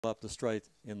up the straight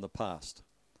in the past.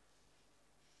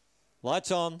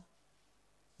 Lights on.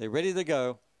 They're ready to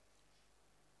go.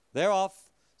 They're off.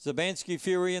 Zabansky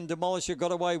Fury and Demolisher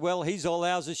got away well. He's All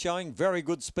Ours is showing very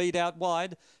good speed out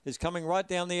wide. Is coming right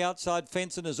down the outside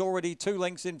fence and is already 2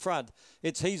 lengths in front.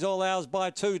 It's He's All Ours by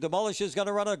 2. Demolisher's going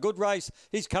to run a good race.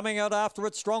 He's coming out after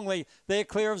it strongly. They're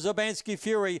clear of Zabansky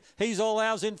Fury. He's All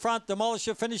Ours in front.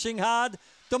 Demolisher finishing hard.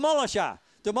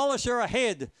 Demolisher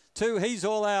ahead to He's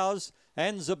All Ours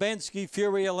and Zabansky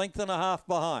Fury a length and a half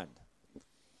behind.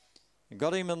 And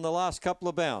got him in the last couple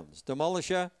of bounds.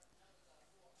 Demolisher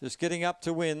just getting up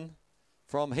to win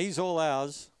from He's All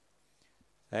Ours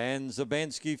and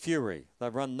Zabansky Fury.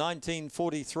 They've run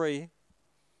 19:43.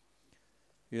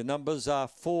 Your numbers are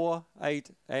 4,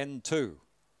 8 and 2.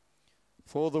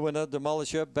 For the winner,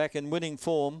 Demolisher, back in winning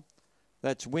form.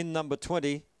 That's win number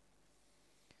 20.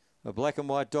 A black and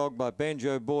white dog by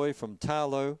Banjo Boy from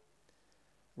Tarlow.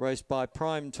 Raced by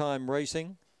Prime Time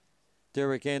Racing.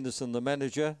 Derek Anderson, the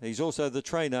manager. He's also the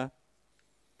trainer.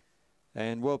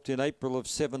 And whelped in April of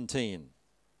 17.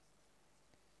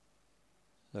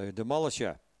 So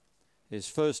Demolisher, his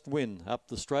first win up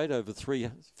the straight over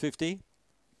 350.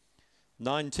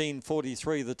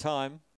 19:43 the time.